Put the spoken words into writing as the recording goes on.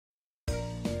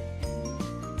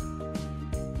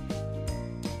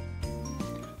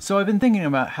So I've been thinking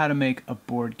about how to make a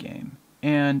board game,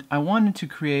 and I wanted to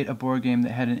create a board game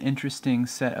that had an interesting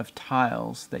set of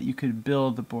tiles that you could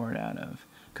build the board out of,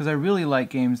 because I really like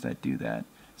games that do that.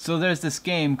 So there's this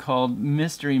game called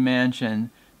Mystery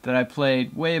Mansion that I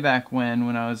played way back when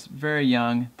I was very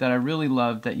young, that I really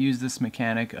loved, that used this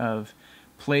mechanic of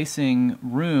placing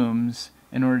rooms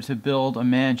in order to build a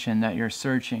mansion that you're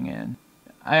searching in.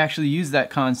 I actually used that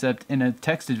concept in a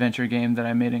text adventure game that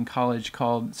I made in college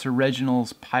called Sir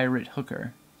Reginald's Pirate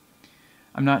Hooker.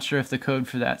 I'm not sure if the code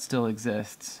for that still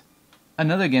exists.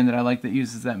 Another game that I like that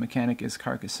uses that mechanic is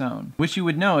Carcassonne, which you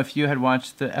would know if you had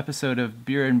watched the episode of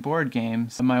Beer and Board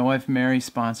Games that my wife Mary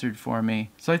sponsored for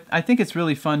me. So I think it's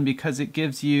really fun because it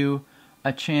gives you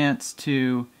a chance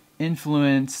to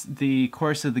influence the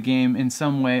course of the game in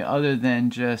some way other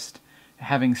than just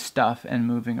having stuff and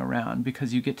moving around,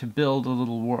 because you get to build a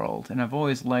little world, and I've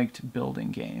always liked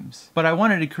building games. But I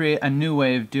wanted to create a new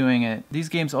way of doing it. These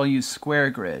games all use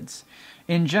square grids.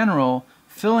 In general,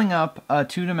 filling up a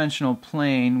two-dimensional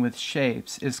plane with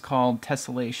shapes is called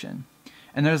tessellation,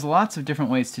 and there's lots of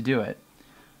different ways to do it.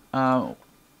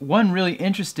 One really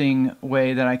interesting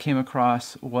way that I came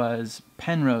across was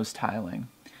Penrose tiling,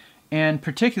 and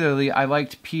particularly I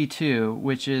liked P2,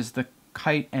 which is the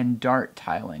kite and dart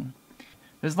tiling.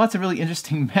 There's lots of really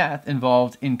interesting math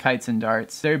involved in kites and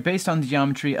darts. They're based on the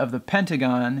geometry of the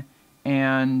pentagon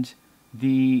and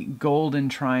the golden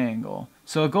triangle.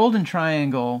 So a golden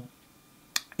triangle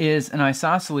is an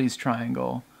isosceles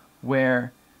triangle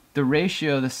where the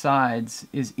ratio of the sides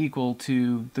is equal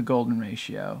to the golden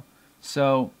ratio.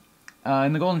 So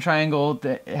in the golden triangle,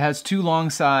 it has two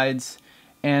long sides,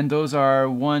 and those are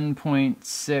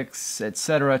 1.6,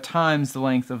 etc., times the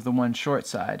length of the one short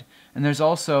side. And there's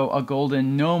also a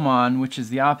golden gnomon, which is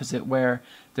the opposite, where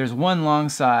there's one long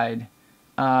side,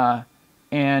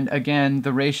 and again,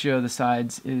 the ratio of the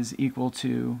sides is equal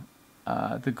to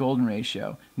the golden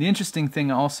ratio. The interesting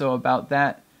thing also about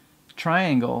that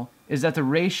triangle is that the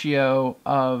ratio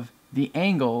of the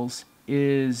angles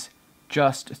is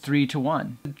just 3 to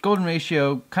 1. The golden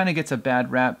ratio kind of gets a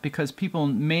bad rap because people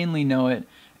mainly know it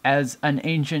as an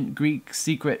ancient Greek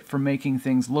secret for making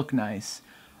things look nice.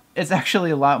 It's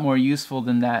actually a lot more useful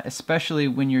than that, especially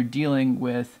when you're dealing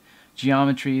with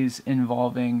geometries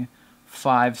involving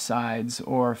 5 sides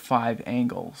or 5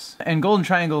 angles. And golden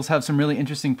triangles have some really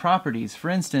interesting properties. For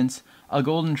instance, a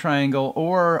golden triangle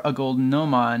or a golden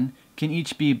gnomon can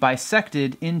each be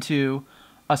bisected into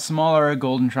a smaller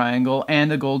golden triangle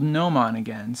and a golden gnomon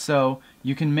again. So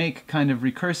you can make kind of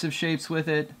recursive shapes with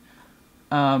it.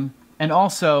 And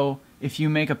also, if you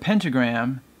make a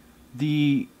pentagram,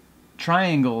 the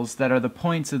triangles that are the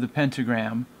points of the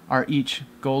pentagram are each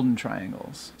golden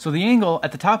triangles. So the angle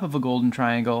at the top of a golden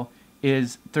triangle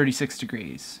is 36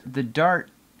 degrees. The dart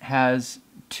has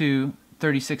two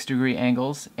 36-degree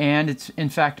angles, and it's in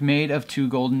fact made of 2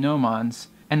 golden gnomons,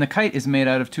 and the kite is made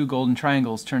out of 2 golden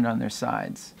triangles turned on their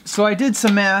sides. So I did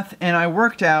some math, and I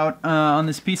worked out on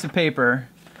this piece of paper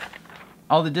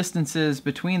all the distances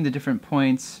between the different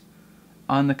points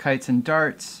on the kites and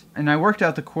darts, and I worked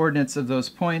out the coordinates of those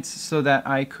points so that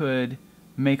I could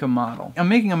make a model. I'm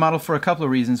making a model for a couple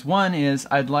of reasons. One is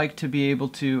I'd like to be able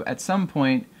to, at some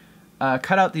point,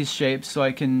 cut out these shapes so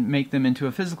I can make them into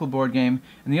a physical board game,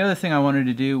 and the other thing I wanted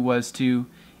to do was to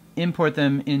import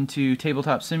them into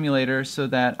Tabletop Simulator so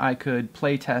that I could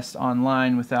play test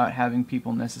online without having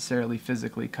people necessarily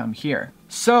physically come here.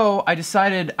 So I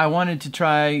decided I wanted to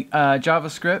try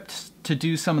JavaScript to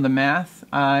do some of the math.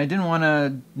 I didn't want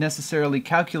to necessarily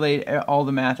calculate all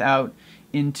the math out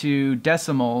into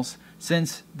decimals,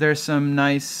 since there's some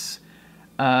nice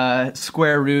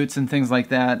square roots and things like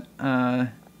that.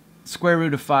 Square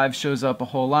root of 5 shows up a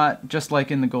whole lot, just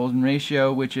like in the golden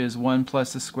ratio, which is 1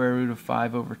 plus the square root of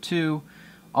 5 over 2,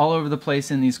 all over the place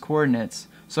in these coordinates.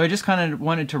 So I just kind of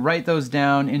wanted to write those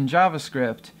down in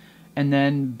JavaScript and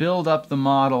then build up the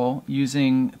model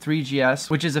using 3GS,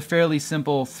 which is a fairly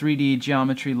simple 3D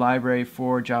geometry library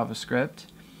for JavaScript.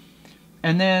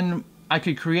 And then I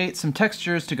could create some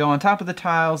textures to go on top of the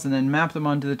tiles and then map them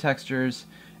onto the textures,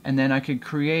 and then I could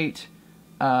create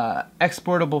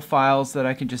exportable files that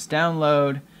I could just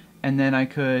download, and then I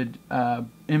could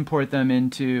import them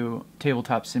into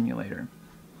Tabletop Simulator.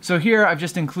 So here I've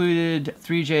just included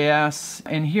 3JS,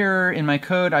 and here in my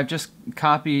code I've just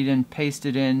copied and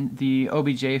pasted in the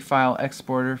OBJ file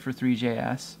exporter for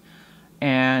 3JS,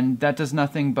 and that does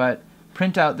nothing but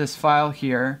print out this file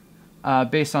here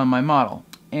based on my model.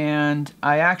 And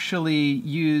I actually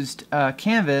used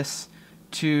Canvas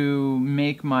to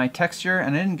make my texture,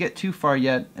 and I didn't get too far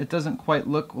yet. It doesn't quite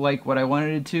look like what I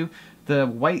wanted it to, the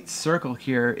white circle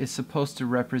here is supposed to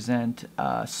represent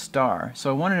a star. So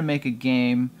I wanted to make a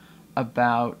game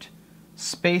about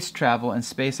space travel and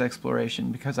space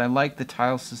exploration because I like the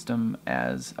tile system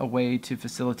as a way to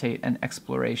facilitate an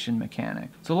exploration mechanic.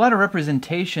 So a lot of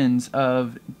representations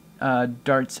of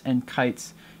darts and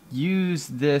kites use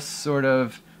this sort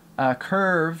of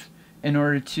curve in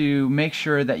order to make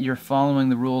sure that you're following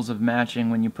the rules of matching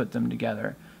when you put them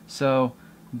together. So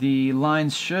the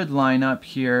lines should line up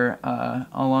here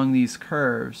along these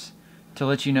curves to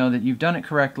let you know that you've done it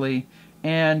correctly,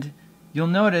 and you'll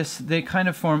notice they kind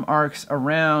of form arcs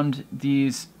around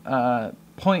these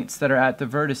points that are at the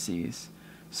vertices.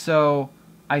 So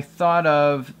I thought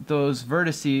of those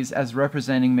vertices as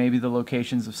representing maybe the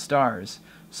locations of stars.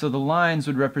 So the lines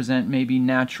would represent maybe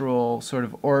natural sort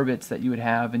of orbits that you would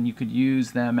have, and you could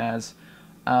use them as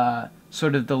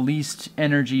sort of the least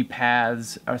energy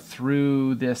paths are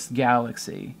through this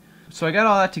galaxy. So I got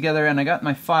all that together, and I got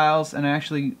my files, and I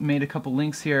actually made a couple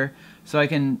links here so I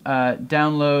can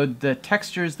download the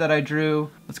textures that I drew.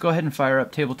 Let's go ahead and fire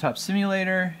up Tabletop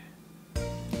Simulator.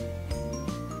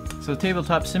 So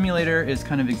Tabletop Simulator is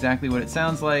kind of exactly what it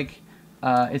sounds like.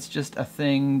 It's just a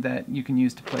thing that you can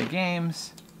use to play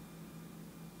games.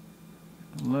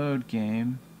 Load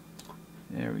game.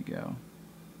 There we go.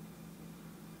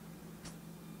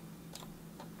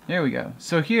 There we go.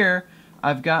 So here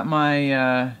I've got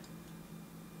my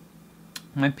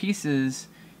my pieces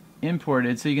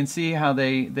imported, so you can see how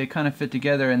they kind of fit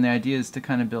together, and the idea is to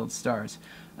kind of build stars.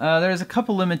 There's a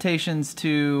couple limitations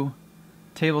to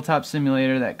Tabletop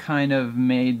Simulator that kind of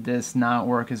made this not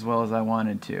work as well as I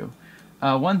wanted to.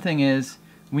 One thing is,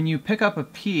 when you pick up a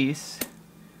piece,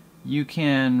 you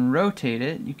can rotate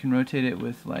it. You can rotate it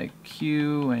with like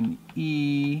Q and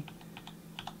E,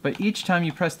 but each time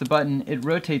you press the button, it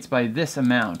rotates by this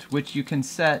amount, which you can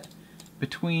set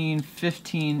between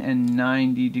 15 and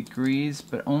 90 degrees,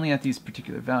 but only at these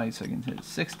particular values. So I can hit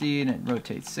 60 and it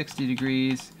rotates 60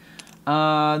 degrees.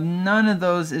 None of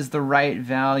those is the right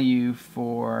value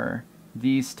for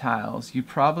these tiles. You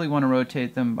probably want to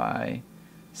rotate them by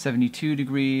 72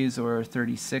 degrees or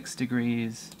 36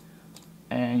 degrees,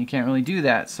 and you can't really do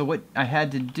that. So what I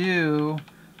had to do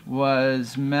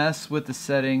was mess with the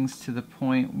settings to the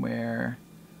point where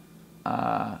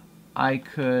I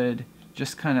could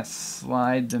just kind of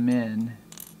slide them in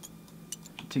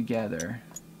together.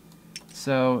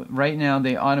 So right now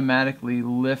they automatically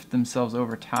lift themselves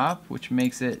over top, which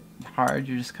makes it hard.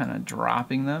 You're just kind of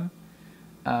dropping them.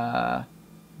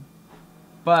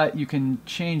 But you can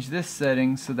change this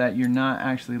setting so that you're not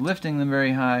actually lifting them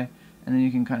very high, and then you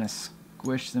can kind of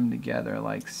squish them together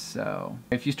like so.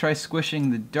 If you try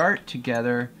squishing the dart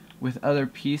together with other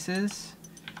pieces,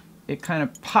 it kind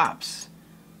of pops.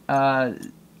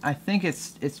 I think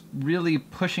it's really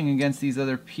pushing against these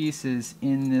other pieces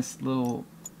in this little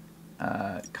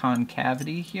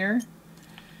concavity here,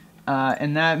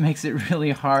 and that makes it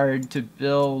really hard to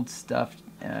build stuff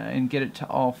and get it to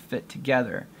all fit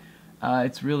together.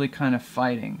 It's really kind of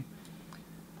fighting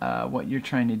what you're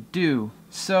trying to do.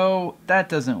 So that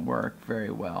doesn't work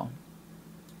very well.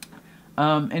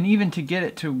 And even to get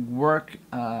it to work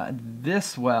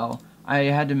this well, I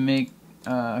had to make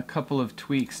a couple of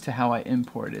tweaks to how I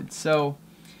imported. So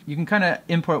you can kind of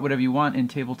import whatever you want in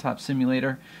Tabletop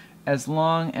Simulator as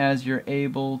long as you're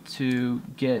able to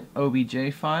get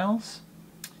OBJ files.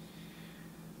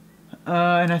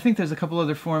 And I think there's a couple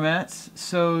other formats.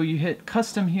 So you hit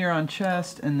Custom here on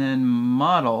Chest and then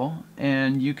Model,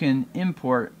 and you can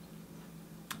import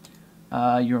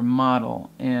your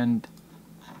model. And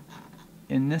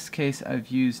in this case I've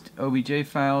used OBJ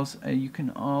files. You can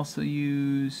also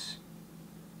use,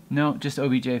 no, just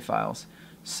OBJ files.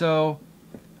 So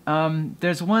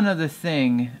there's one other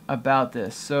thing about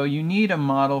this. So you need a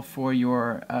model for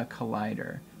your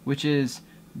collider, which is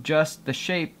just the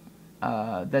shape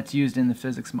that's used in the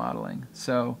physics modeling.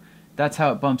 So that's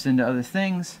how it bumps into other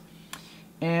things.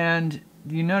 And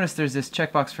you notice there's this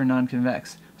checkbox for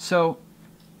non-convex. So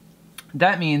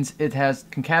that means it has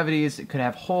concavities, it could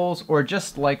have holes, or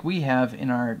just like we have in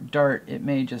our dart, it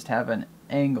may just have an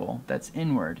angle that's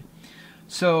inward.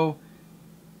 So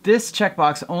this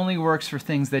checkbox only works for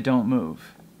things that don't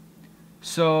move.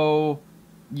 So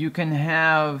you can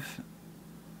have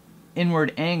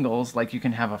inward angles, like you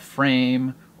can have a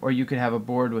frame, or you could have a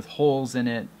board with holes in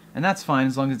it, and that's fine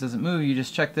as long as it doesn't move. You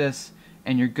just check this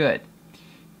and you're good.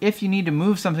 If you need to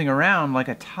move something around like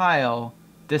a tile,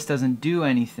 this doesn't do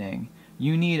anything.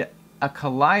 You need a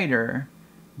collider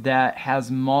that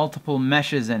has multiple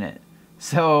meshes in it.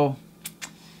 So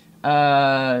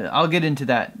I'll get into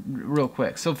that real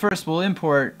quick. So first we'll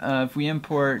import, if we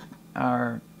import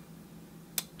our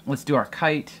let's do our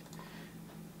kite,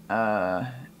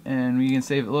 and we can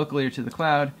save it locally or to the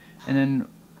cloud, and then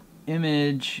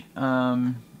image,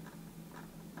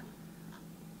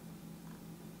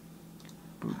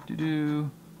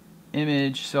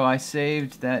 image. So I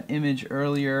saved that image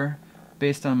earlier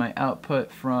based on my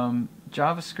output from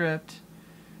JavaScript.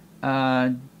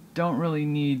 Don't really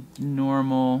need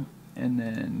normal, and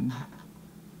then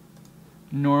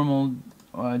normal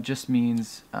just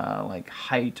means like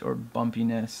height or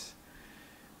bumpiness,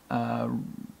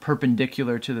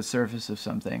 perpendicular to the surface of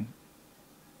something.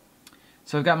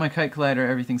 So I've got my kite collider,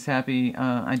 everything's happy.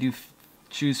 I do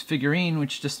choose figurine,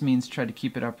 which just means try to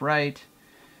keep it upright.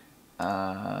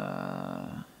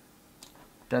 That's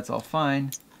all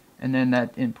fine. And then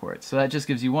that imports. So that just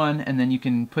gives you one, and then you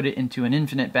can put it into an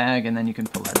infinite bag, and then you can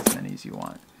pull out as many as you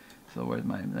want. So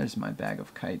there's my bag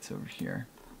of kites over here.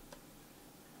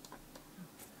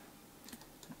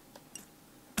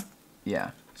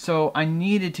 Yeah. So I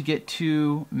needed to get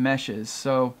two meshes.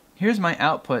 So here's my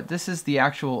output. This is the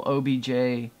actual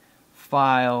OBJ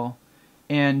file,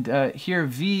 and here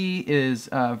V is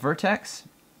vertex.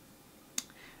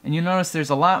 And you notice there's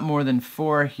a lot more than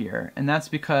 4 here, and that's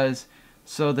because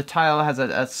so the tile has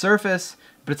a surface,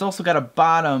 but it's also got a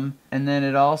bottom, and then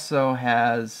it also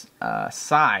has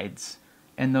sides,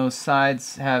 and those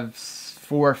sides have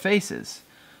 4 faces.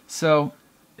 So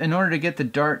in order to get the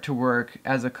dart to work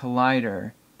as a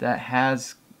collider that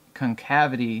has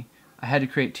concavity, I had to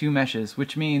create 2 meshes,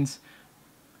 which means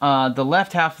the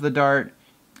left half of the dart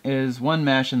is one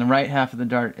mesh and the right half of the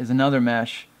dart is another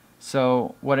mesh.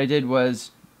 So what I did was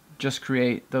just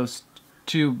create those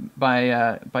 2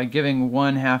 by giving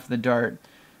one half of the dart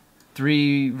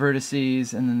 3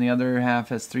 vertices, and then the other half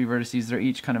has 3 vertices. They're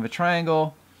each kind of a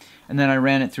triangle, and then I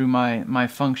ran it through my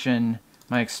function,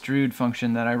 my extrude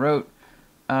function that I wrote,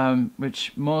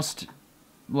 which most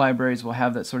libraries will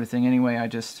have that sort of thing anyway. I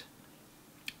just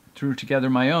threw together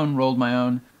my own, rolled my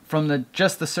own. From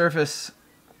just the surface,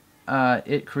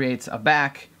 it creates a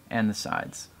back and the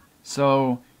sides.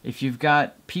 So if you've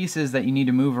got pieces that you need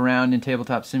to move around in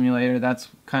Tabletop Simulator, that's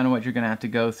kind of what you're going to have to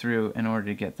go through in order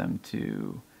to get them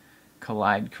to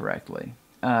collide correctly.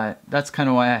 That's kind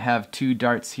of why I have 2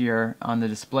 darts here on the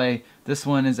display. This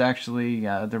one is actually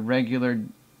the regular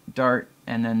dart,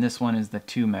 and then this one is the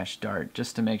 2-mesh dart,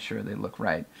 just to make sure they look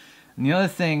right. And the other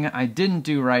thing I didn't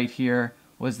do right here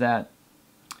was that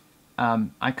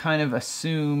I kind of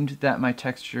assumed that my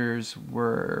textures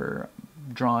were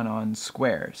drawn on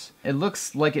squares. It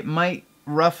looks like it might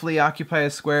roughly occupy a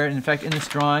square. In fact, in this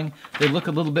drawing, they look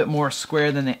a little bit more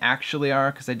square than they actually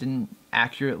are because I didn't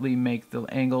accurately make the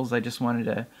angles. I just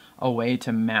wanted a way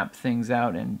to map things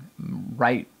out and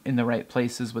write in the right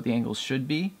places what the angles should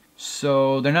be.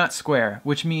 So they're not square,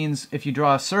 which means if you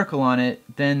draw a circle on it,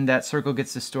 then that circle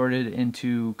gets distorted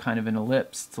into kind of an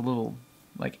ellipse. It's a little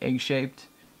like egg-shaped.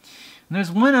 And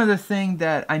there's one other thing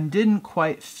that I didn't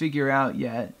quite figure out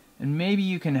yet, and maybe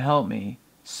you can help me.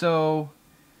 So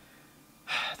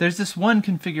there's this one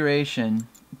configuration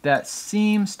that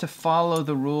seems to follow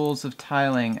the rules of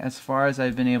tiling as far as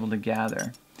I've been able to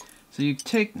gather. So you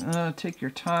take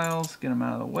your tiles, get them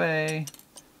out of the way.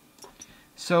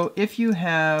 So if you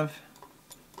have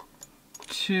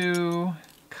 2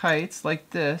 kites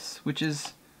like this, which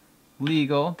is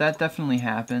legal, that definitely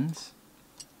happens.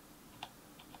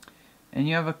 And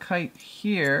you have a kite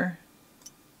here,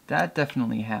 that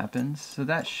definitely happens. So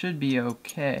that should be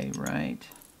okay, right?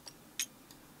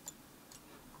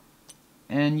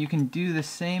 And you can do the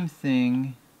same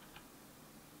thing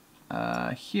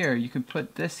here. You can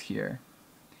put this here.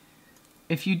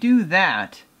 If you do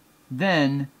that,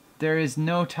 then there is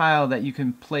no tile that you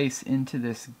can place into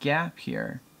this gap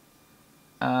here.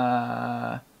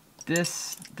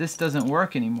 This doesn't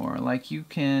work anymore. Like, you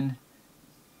can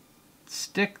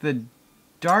stick the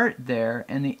dart there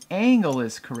and the angle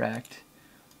is correct,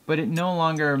 but it no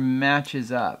longer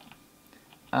matches up.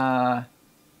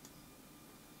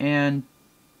 And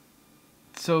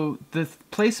so the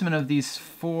placement of these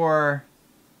 4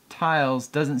 tiles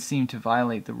doesn't seem to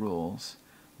violate the rules,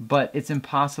 but it's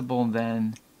impossible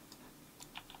then.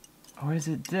 Or is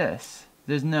it this?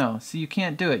 There's no. So you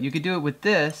can't do it. You could do it with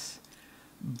this,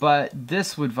 but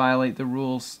this would violate the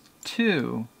rules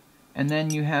too. And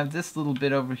then you have this little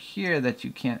bit over here that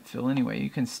you can't fill anyway. You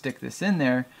can stick this in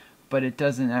there, but it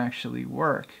doesn't actually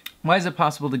work. Why is it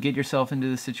possible to get yourself into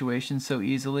this situation so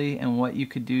easily, and what you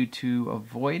could do to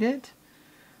avoid it?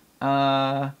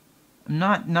 I'm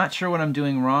not sure what I'm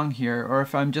doing wrong here, or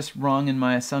if I'm just wrong in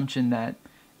my assumption that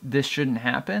this shouldn't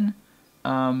happen.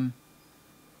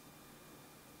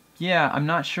 yeah, I'm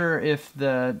not sure if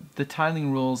the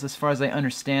tiling rules, as far as I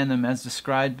understand them, as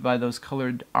described by those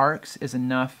colored arcs, is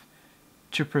enough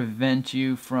to prevent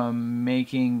you from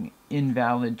making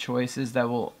invalid choices that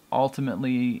will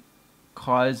ultimately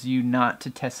cause you not to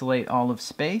tessellate all of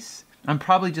space. I'm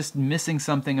probably just missing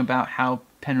something about how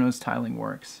Penrose tiling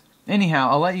works. Anyhow,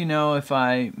 I'll let you know if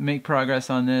I make progress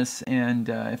on this, and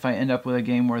if I end up with a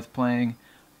game worth playing.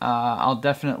 I'll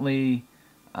definitely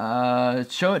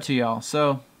show it to y'all.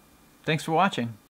 So, thanks for watching.